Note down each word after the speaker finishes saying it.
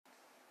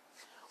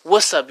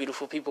What's up,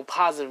 beautiful people?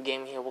 Positive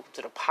Gaming here. Welcome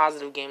to the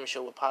Positive Gaming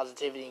Show, where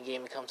positivity and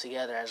gaming come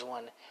together as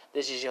one.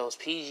 This is your host,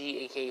 PG,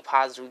 aka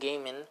Positive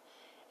Gaming,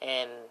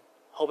 and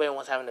hope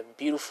everyone's having a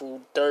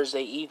beautiful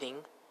Thursday evening.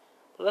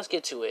 But let's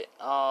get to it.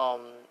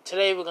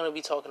 Today we're going to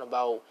be talking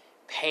about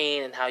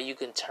pain and how you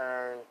can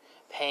turn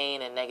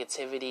pain and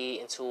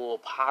negativity into a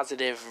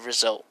positive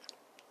result.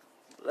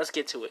 Let's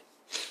get to it.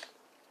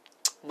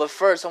 But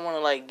first, I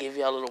want to give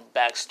y'all a little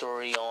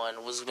backstory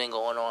on what's been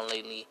going on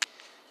lately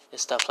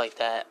and stuff like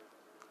that.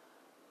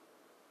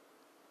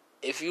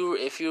 If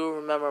you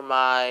remember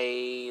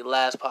my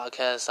last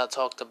podcast, I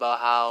talked about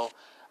how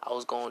I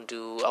was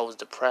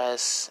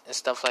depressed and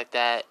stuff like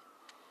that,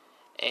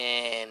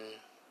 and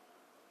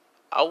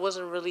I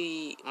wasn't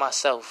really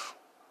myself.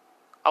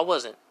 I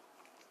wasn't.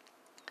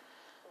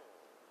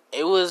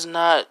 It was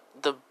not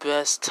the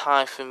best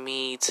time for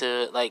me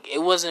to,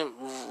 it wasn't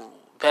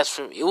best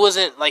for me. It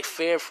wasn't,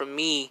 fair for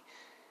me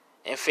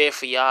and fair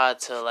for y'all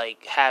to,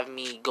 have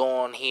me go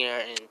on here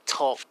and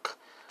talk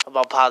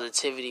about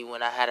positivity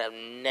when I had a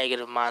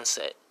negative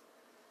mindset.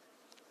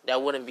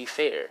 That wouldn't be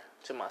fair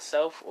to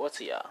myself or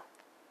to y'all.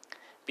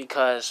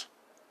 Because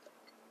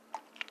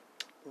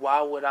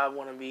why would I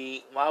want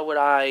to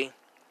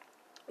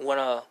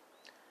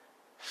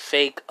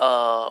fake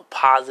a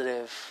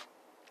positive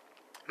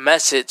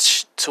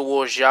message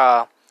towards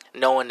y'all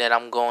knowing that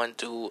I'm going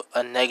through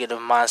a negative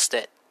mind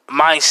state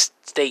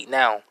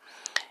now?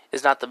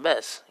 It's not the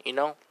best, you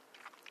know?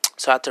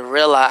 So I had to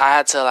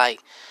realize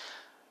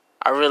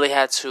I really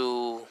had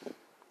to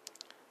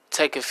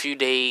take a few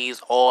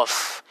days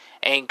off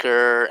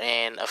Anchor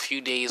and a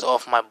few days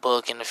off my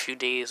book and a few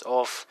days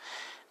off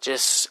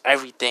just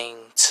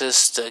everything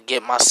just to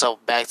get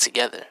myself back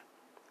together,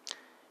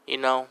 you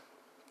know?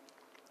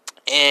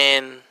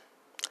 And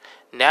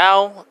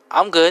now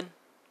I'm good.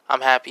 I'm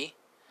happy.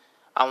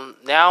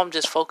 I'm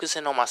just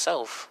focusing on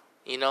myself,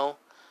 you know?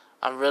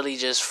 I'm really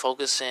just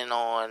focusing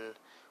on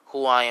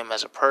who I am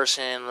as a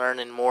person,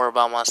 learning more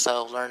about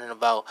myself, learning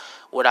about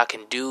what I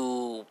can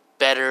do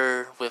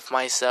better with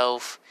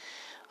myself.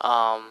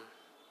 I'm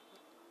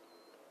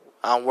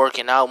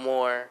working out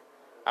more.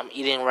 I'm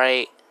eating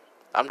right.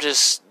 I'm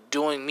just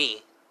doing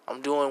me.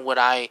 I'm doing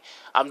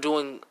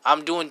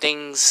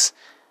things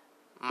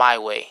my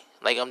way.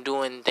 I'm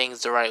doing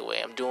things the right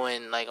way. I'm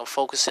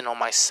focusing on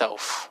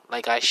myself.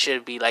 Like I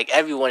should be. Like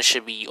everyone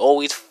should be.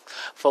 Always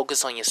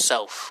focus on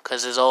yourself,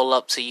 because it's all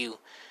up to you.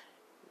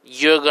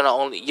 You're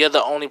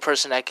the only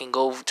person that can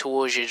go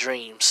towards your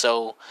dreams.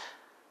 So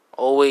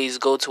always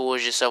go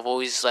towards yourself.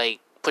 Always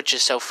put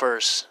yourself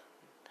first.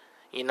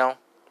 You know?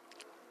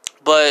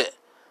 But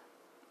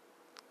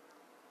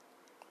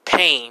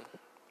pain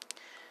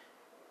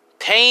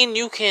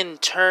you can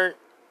turn.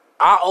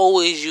 I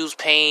always use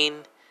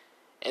pain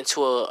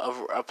into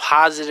a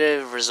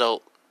positive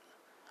result.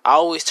 I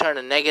always turn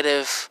a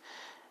negative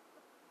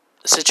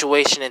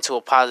situation into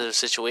a positive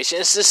situation.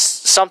 It's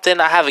just something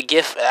I have a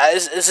gift.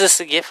 It's just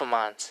a gift of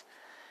mine.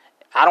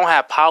 I don't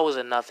have powers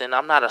or nothing.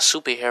 I'm not a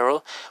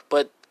superhero,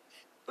 but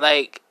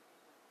I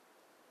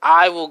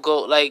will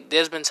go.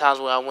 There's been times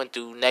where I went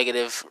through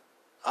negative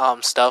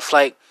stuff.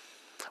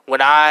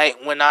 When I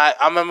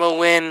remember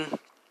when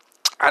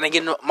I didn't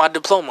get my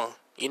diploma.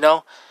 You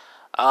know,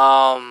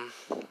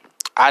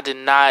 I did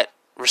not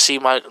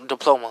receive my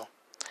diploma.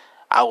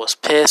 I was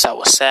pissed, I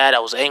was sad, I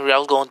was angry, I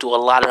was going through a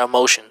lot of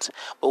emotions.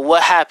 But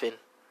what happened?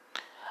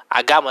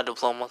 I got my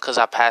diploma because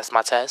I passed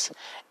my test.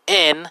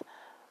 And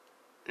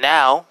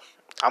now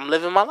I'm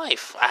living my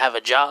life. I have a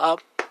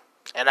job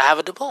and I have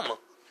a diploma.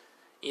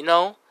 You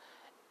know?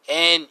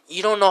 And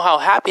you don't know how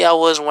happy I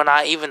was when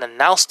I even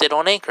announced it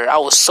on Anchor. I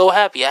was so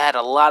happy. I had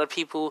a lot of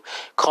people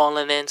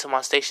calling in to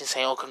my station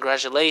saying, "Oh,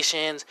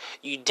 congratulations,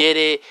 you did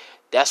it.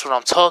 That's what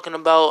I'm talking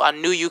about. I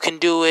knew you can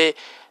do it.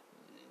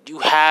 You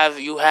have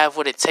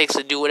what it takes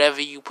to do whatever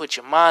you put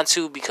your mind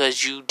to,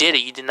 because you did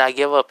it. You did not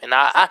give up." And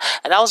I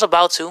was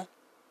about to.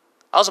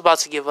 I was about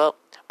to give up,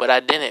 but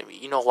I didn't.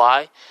 You know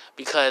why?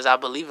 Because I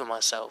believe in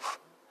myself.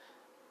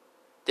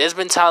 There's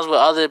been times where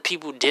other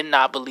people did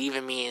not believe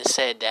in me and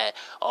said that,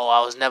 "Oh,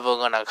 I was never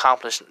going to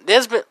accomplish."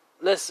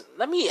 Listen,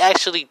 let me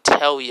actually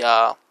tell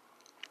y'all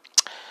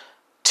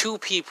 2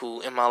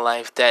 people in my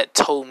life that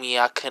told me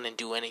I couldn't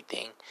do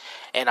anything,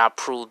 and I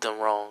proved them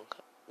wrong.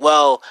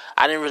 Well,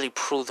 I didn't really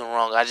prove them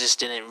wrong. I just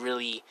didn't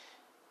really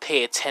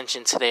pay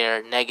attention to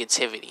their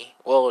negativity.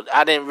 Well,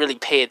 I didn't really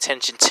pay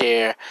attention to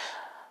their,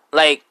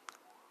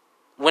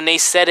 when they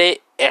said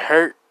it, it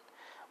hurt.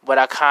 But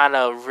I kind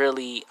of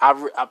really,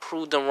 I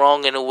proved them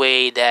wrong in a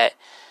way that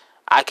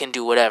I can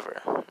do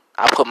whatever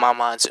I put my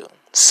mind to.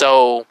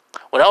 So,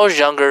 when I was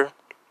younger,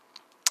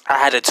 I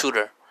had a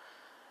tutor.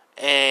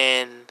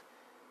 And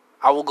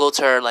I would go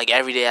to her,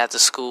 every day after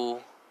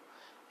school.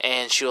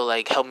 And she'll,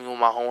 help me with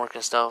my homework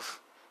and stuff.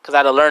 Because I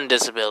had a learning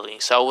disability.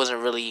 So, I wasn't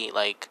really,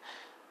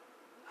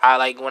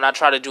 when I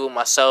tried to do it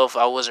myself,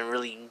 I wasn't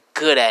really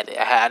good at it.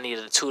 I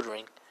needed a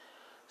tutoring.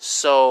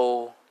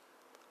 So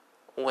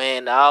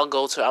when I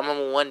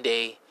remember one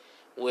day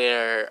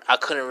where I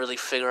couldn't really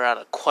figure out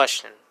a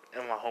question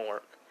in my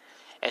homework.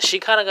 And she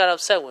kind of got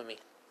upset with me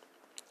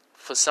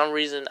For some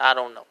reason, I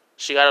don't know.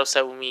 She got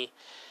upset with me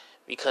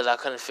because I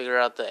couldn't figure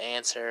out the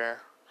answer.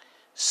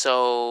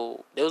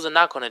 So there was a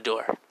knock on the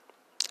door,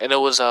 and it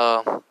was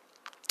a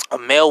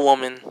male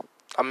woman,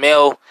 a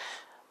male,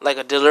 like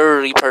a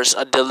delivery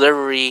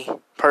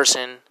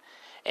person,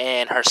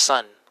 and her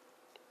son.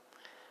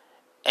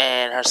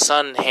 And her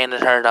son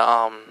handed her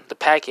the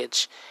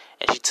package,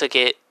 and she took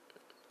it,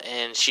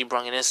 and she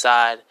brought it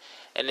inside,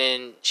 and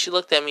then she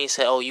looked at me and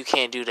said, "Oh, you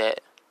can't do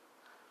that."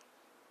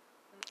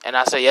 And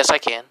I said, "Yes, I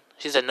can."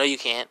 She said, "No, you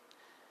can't."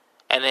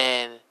 And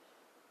then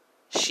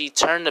she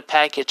turned the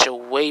package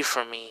away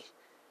from me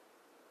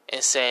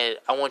and said,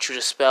 "I want you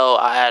to spell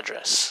our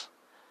address,"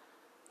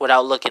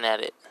 without looking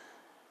at it.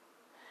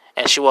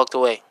 And she walked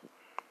away.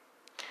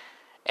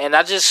 And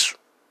I just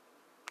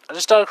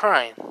started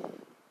crying.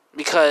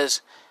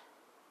 Because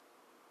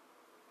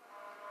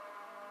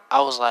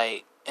I was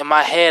like, in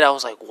my head, I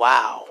was like,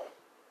 wow.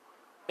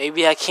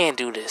 Maybe I can't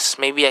do this.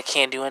 Maybe I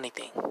can't do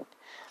anything.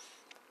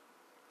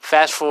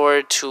 Fast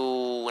forward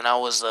to when I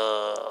was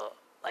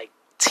like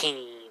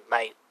teen,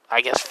 like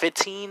I guess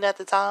 15 at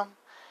the time.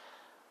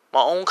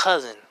 My own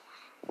cousin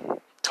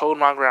told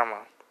my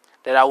grandma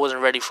that I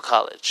wasn't ready for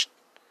college.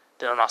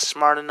 That I'm not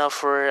smart enough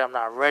for it. I'm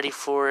not ready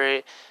for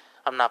it.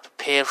 I'm not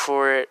prepared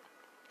for it.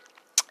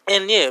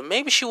 And yeah,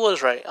 maybe she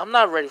was right. I'm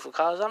not ready for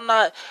college.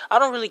 I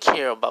don't really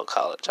care about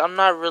college. I'm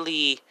not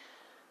really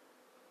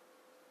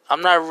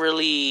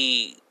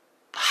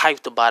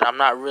hyped about it. I'm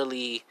not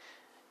really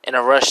in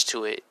a rush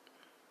to it.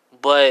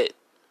 But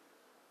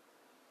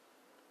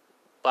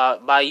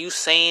by you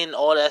saying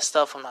all that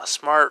stuff, I'm not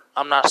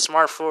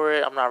smart for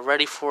it, I'm not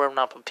ready for it, I'm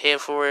not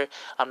prepared for it,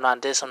 I'm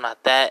not this, I'm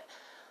not that.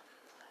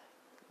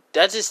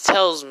 That just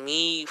tells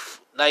me,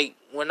 like,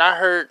 when I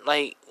heard,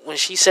 like, when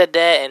she said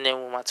that, and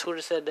then when my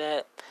tutor said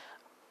that,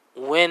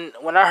 when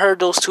I heard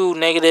those two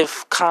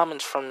negative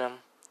comments from them,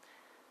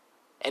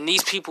 and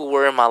these people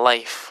were in my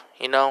life,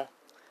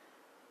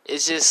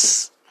 it's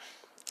just,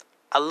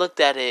 I looked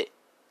at it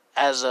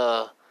as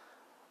a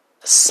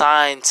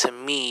sign to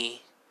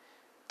me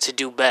to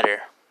do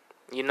better.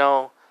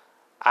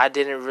 I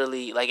didn't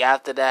really, like,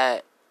 after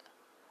that,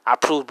 I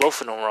proved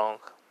both of them wrong.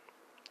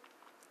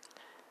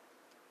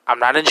 I'm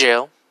not in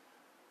jail.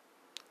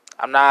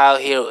 I'm not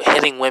out here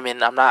hitting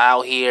women. I'm not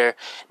out here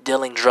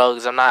dealing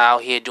drugs. I'm not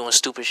out here doing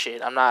stupid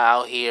shit. I'm not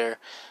out here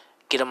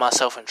getting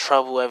myself in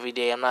trouble every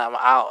day. I'm not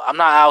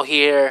out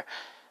here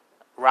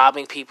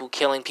robbing people,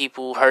 killing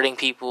people, hurting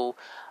people.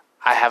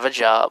 I have a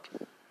job.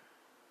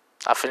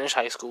 I finished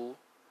high school.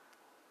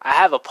 I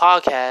have a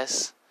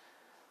podcast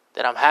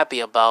that I'm happy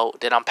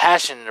about, that I'm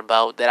passionate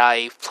about, that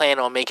I plan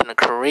on making a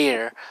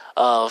career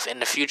of in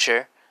the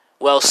future.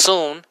 Well,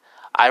 soon.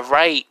 I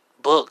write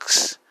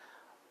books.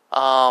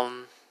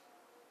 I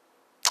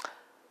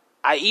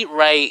eat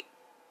right.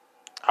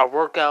 I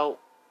work out.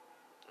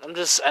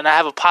 And I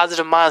have a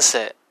positive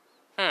mindset.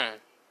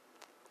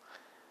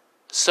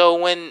 So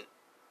when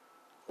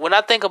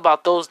I think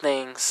about those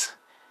things,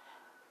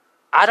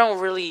 I don't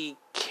really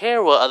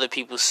care what other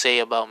people say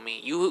about me.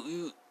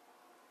 You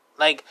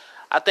like,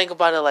 I think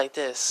about it like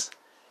this.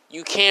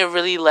 You can't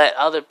really let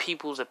other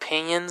people's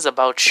opinions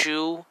about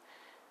you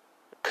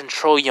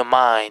control your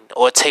mind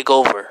or take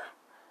over.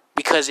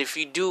 Because if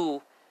you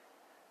do,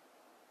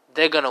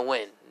 they're going to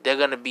win. They're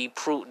going to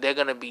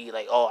be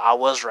like, oh, I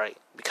was right.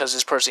 Because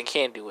this person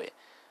can't do it.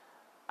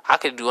 I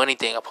can do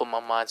anything I put my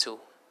mind to.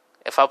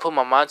 If I put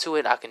my mind to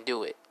it, I can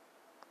do it.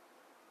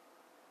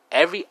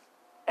 Every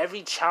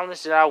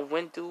challenge that I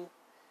went through,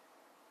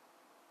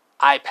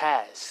 I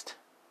passed.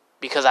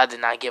 Because I did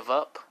not give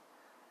up.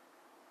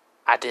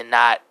 I did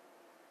not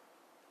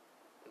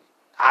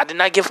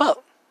give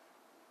up.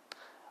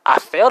 I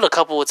failed a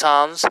couple of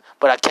times,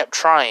 but I kept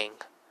trying.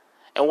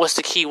 And what's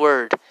the key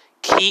word?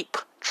 Keep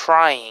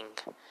trying.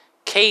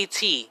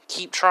 KT,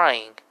 keep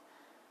trying.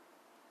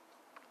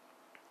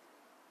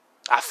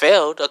 I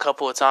failed a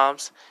couple of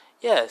times.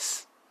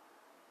 Yes.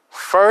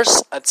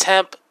 First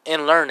attempt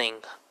in learning.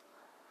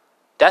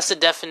 That's the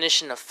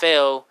definition of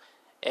fail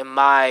in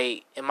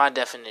my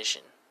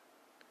definition.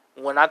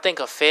 When I think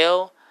of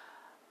fail,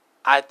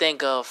 I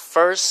think of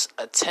first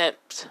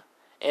attempt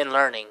in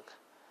learning.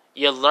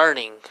 You're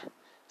learning.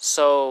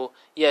 So,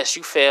 yes,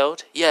 you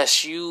failed.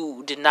 Yes,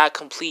 you did not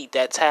complete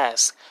that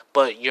task.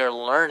 But you're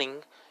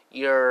learning.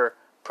 You're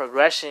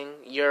progressing.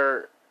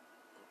 You're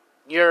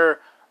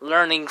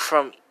learning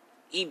from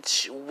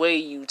each way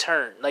you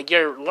turn. Like,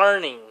 you're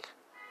learning.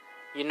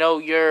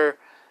 You're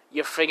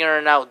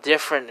figuring out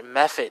different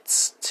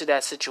methods to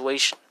that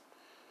situation.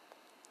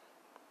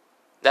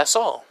 That's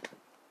all.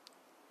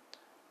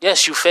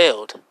 Yes, you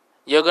failed.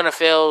 You're going to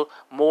fail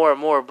more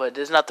and more, but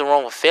there's nothing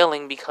wrong with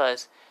failing,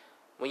 because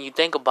when you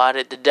think about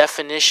it, the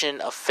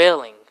definition of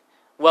failing,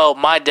 well,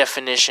 my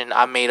definition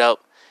I made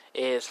up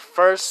is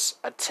first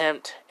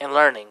attempt in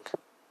learning.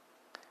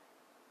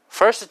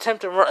 First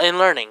attempt in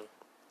learning.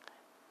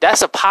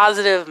 That's a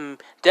positive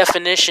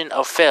definition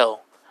of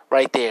fail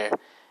right there.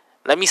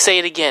 Let me say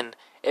it again.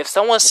 If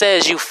someone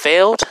says you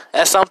failed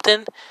at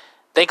something,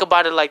 think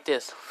about it like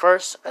this.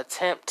 First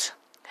attempt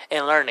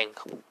in learning.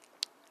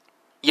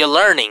 You're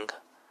learning.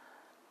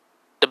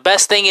 The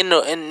best thing in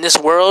this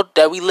world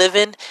that we live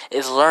in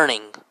is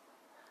learning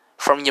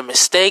from your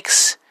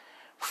mistakes,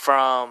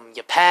 from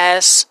your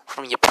past,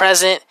 from your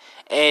present,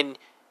 and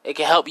it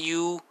can help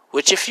you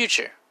with your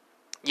future.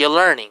 You're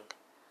learning.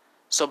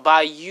 So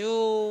by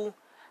you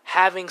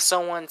having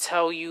someone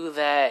tell you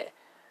that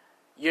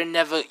you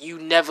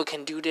never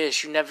can do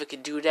this, you never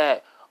can do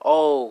that.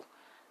 Oh,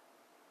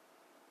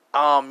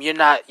 you're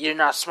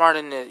not smart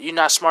enough. You're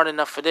not smart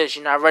enough for this.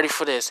 You're not ready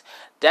for this.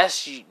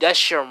 That's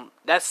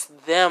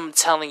them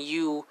telling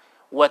you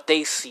what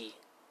they see,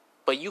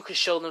 but you can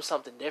show them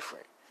something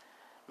different.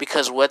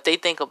 Because what they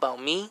think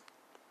about me,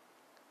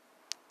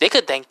 they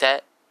could think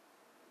that.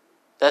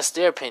 That's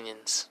their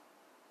opinions.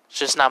 It's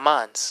just not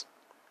mine's.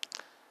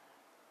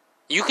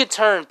 You could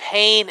turn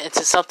pain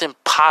into something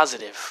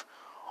positive.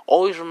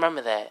 Always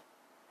remember that.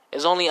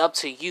 It's only up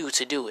to you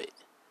to do it.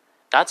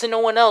 Not to no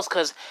one else,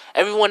 because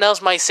everyone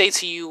else might say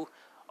to you,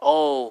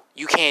 oh,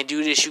 you can't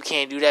do this, you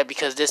can't do that,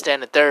 because this, that,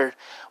 and the third.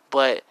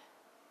 But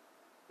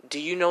do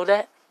you know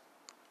that?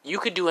 You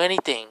could do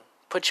anything.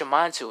 Put your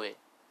mind to it.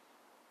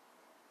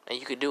 And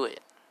you could do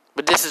it.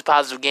 But this is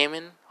Positive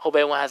Gaming. Hope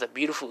everyone has a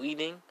beautiful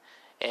evening.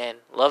 And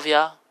love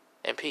y'all.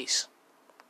 And peace.